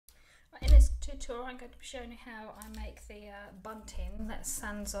tutorial I'm going to be showing you how I make the bunting that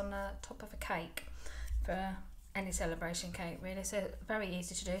stands on the top of a cake for any celebration cake really. So very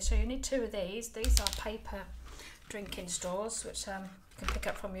easy to do. So you need two of these. These are paper drinking straws which you can pick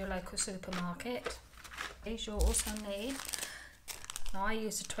up from your local supermarket. These you'll also need, now I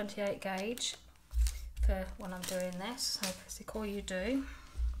use a 28 gauge for when I'm doing this. So basically all you do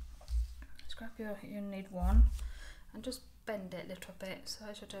is grab you need one and just bend it a little bit, so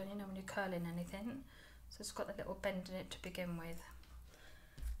as you're doing, you know, when you're curling anything, so it's got a little bend in it to begin with.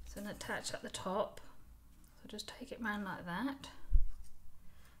 So then attach at the top, so just take it round like that,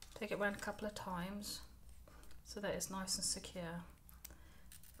 take it round a couple of times so that it's nice and secure.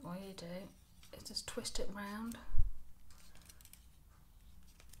 All you do is just twist it round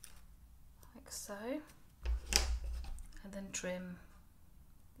like so, and then trim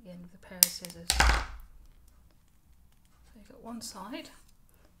the end of the pair of scissors. So you've got one side,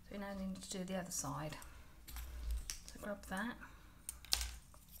 so you now need to do the other side. So grab that.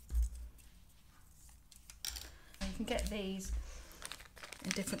 And you can get these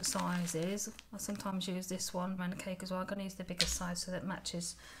in different sizes. I sometimes use this one around the cake as well. I'm going to use the biggest size so that it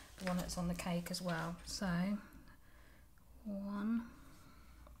matches the one that's on the cake as well. So one.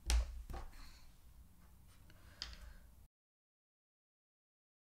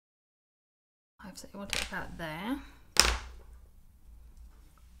 So you want it about there.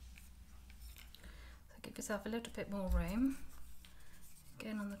 Give yourself a little bit more room.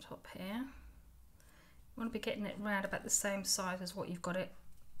 Again on the top here. You want to be getting it round about the same size as what you've got it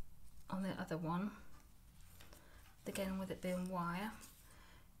on the other one. Again, with it being wire,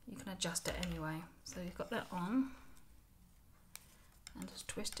 you can adjust it anyway. So you've got that on, and just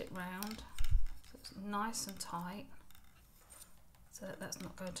twist it round so it's nice and tight, so that that's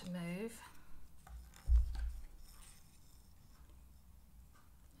not going to move.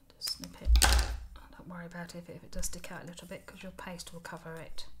 Just snip it. Don't worry about it if it does stick out a little bit, because your paste will cover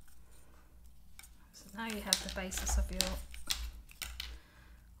it. So now you have the basis of your,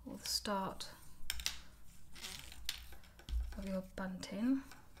 or the start of your bunting,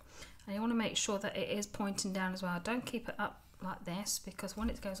 and you want to make sure that it is pointing down as well. Don't keep it up like this, because when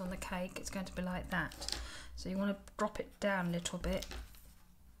it goes on the cake it's going to be like that. So you want to drop it down a little bit.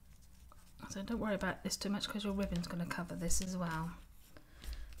 So don't worry about this too much, because your ribbon's going to cover this as well.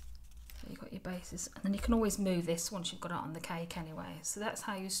 So you've got your bases, and then you can always move this once you've got it on the cake anyway. So that's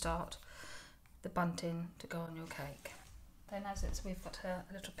how you start the bunting to go on your cake. Then as it's, we've got a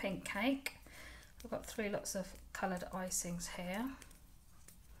little pink cake. We've got 3 lots of coloured icings here.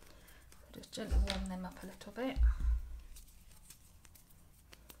 Just gently warm them up a little bit.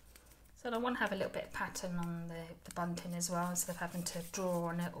 So I want to have a little bit of pattern on the bunting as well, instead of having to draw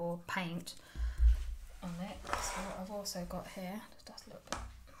on it or paint on it. So what I've also got here, just a little bit,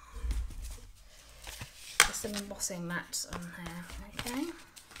 some embossing mats on here. Okay,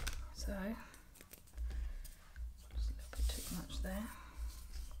 so just a little bit too much there.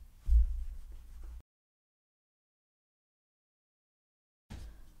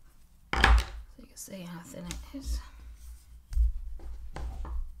 So you can see how thin it is.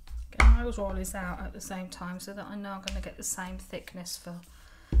 Again, I always roll this out at the same time so that I know I'm going to get the same thickness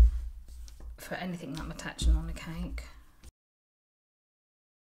for anything that I'm attaching on the cake.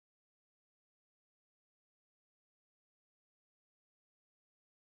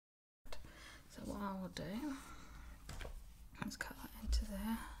 So what I will do is cut that into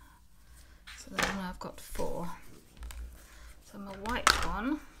there. So then I've got 4. So my white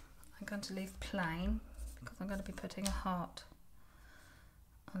one I'm going to leave plain, because I'm going to be putting a heart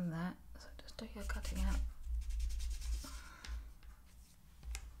on that. So just do your cutting out.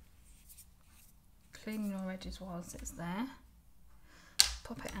 Clean your edges whilst it's there.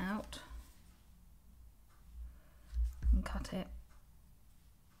 Pop it out and cut it.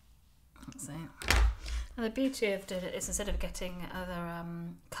 That's it. Now the beauty of doing it is, instead of getting other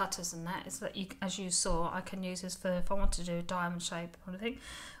cutters and that, is that you, as you saw, I can use this for if I want to do a diamond shape or anything,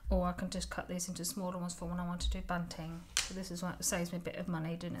 or I can just cut these into smaller ones for when I want to do bunting. So this is what saves me a bit of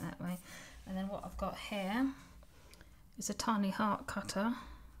money doing it that way. And then what I've got here is a tiny heart cutter,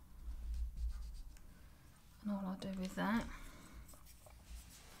 and all I'll do with that,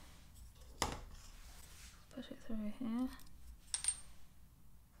 put it through here.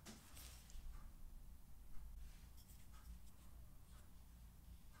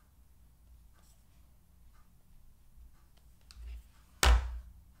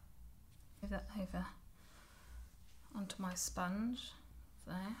 That over onto my sponge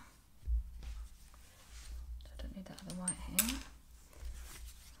there. So I don't need that other white here.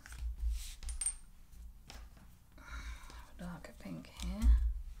 Darker pink here.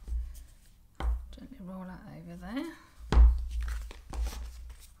 over there.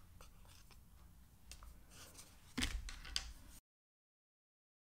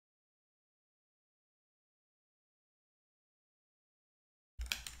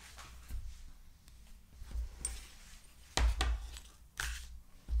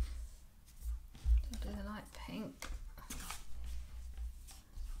 So do the light pink.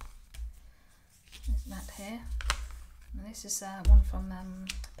 There's that here. And this is one from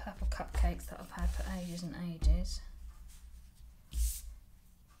Purple Cupcakes that I've had for ages and ages.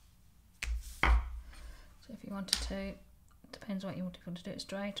 So if you wanted to, depends what you want, if you want to do it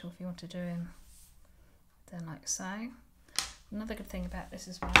straight or if you want to do them then like so. Another good thing about this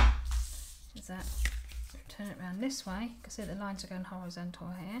as well is that if you turn it around this way, you can see the lines are going horizontal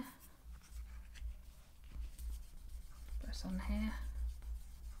here. Press on here.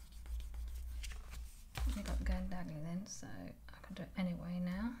 You've got them going diagonally then, so I can do it anyway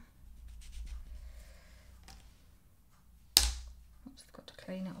now. Oops, I've got to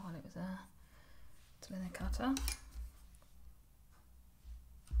clean it while it was still in the cutter.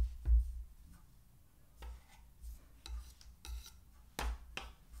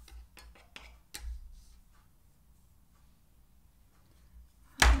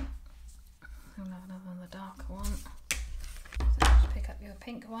 I'll have another one, the darker one. So just pick up your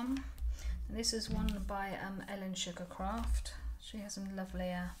pink one. And this is one by Ellen Sugarcraft. She has some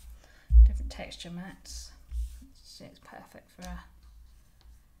lovely different texture mats. It's perfect for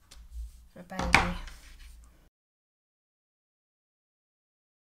a baby.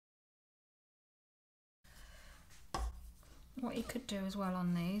 What you could do as well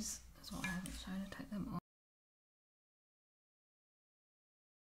on these is what I haven't shown, to take them off.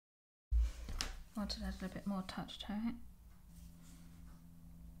 I wanted to add a little bit more touch to it.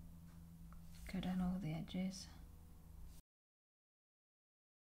 Go down all the edges.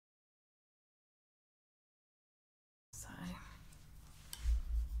 So,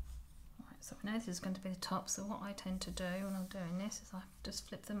 right, so we know this is going to be the top, so what I tend to do when I'm doing this is I just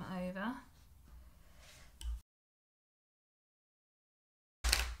flip them over.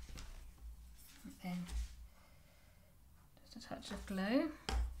 And then just a touch of glue.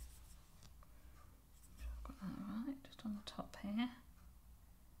 I've got that right, just on the top here.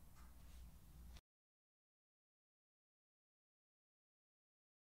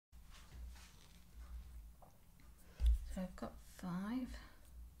 So I've got 5. I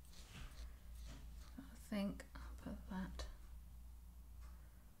think I'll put that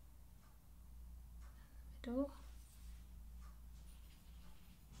in the middle.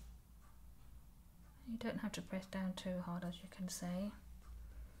 You don't have to press down too hard, as you can see.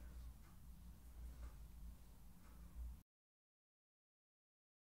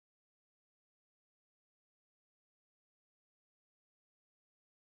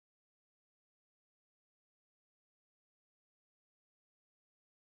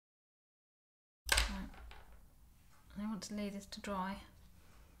 I want to leave this to dry.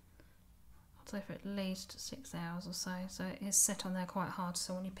 I'll say for at least 6 hours or so. So it is set on there quite hard,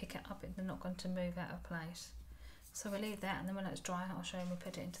 so when you pick it up, they're not going to move out of place. So we'll leave that, and then when it's dry, I'll show you when we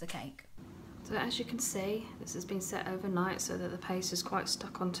put it into the cake. So as you can see, this has been set overnight so that the paste is quite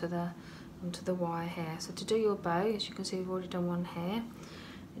stuck onto the wire here. So to do your bow, as you can see, we've already done one here.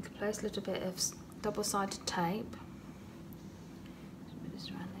 You can place a little bit of double-sided tape. Move this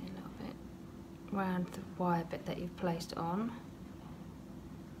around a little bit, around the wire bit that you've placed on.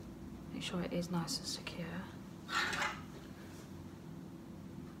 Make sure it is nice and secure.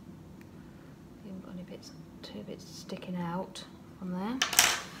 You haven't got any bits, 2 bits sticking out from there. And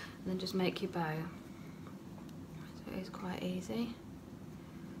then just make your bow. So it is quite easy.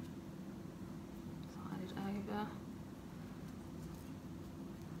 Slide it over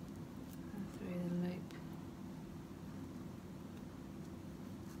and through the loop.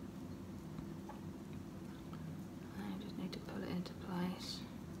 And you just need to pull it into place.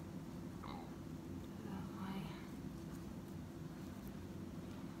 That way.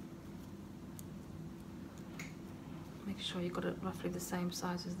 Make sure you've got it roughly the same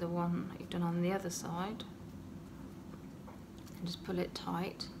size as the one that you've done on the other side. And just pull it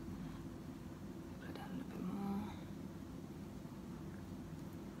tight. Pull it down a little bit more.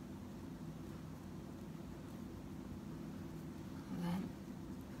 And then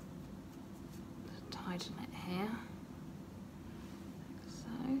just tighten it here. Like so.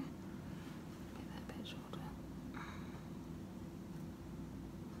 Make that a bit shorter.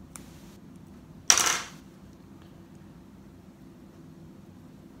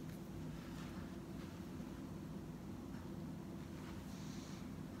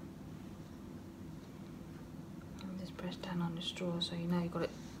 Press down on the straw so you know you've got it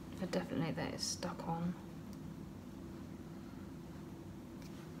for definitely that it's stuck on.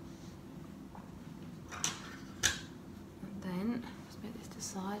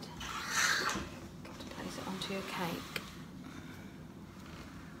 side. Got to place it onto your cake.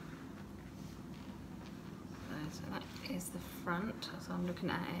 So that is the front, so I'm looking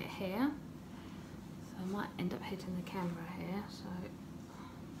at it here. So I might end up hitting the camera here, so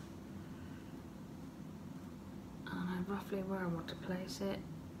I know roughly where I want to place it.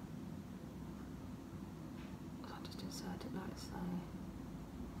 So I'll just insert it like so.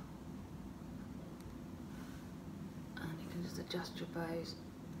 And you can just adjust your bows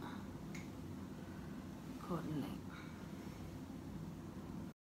accordingly.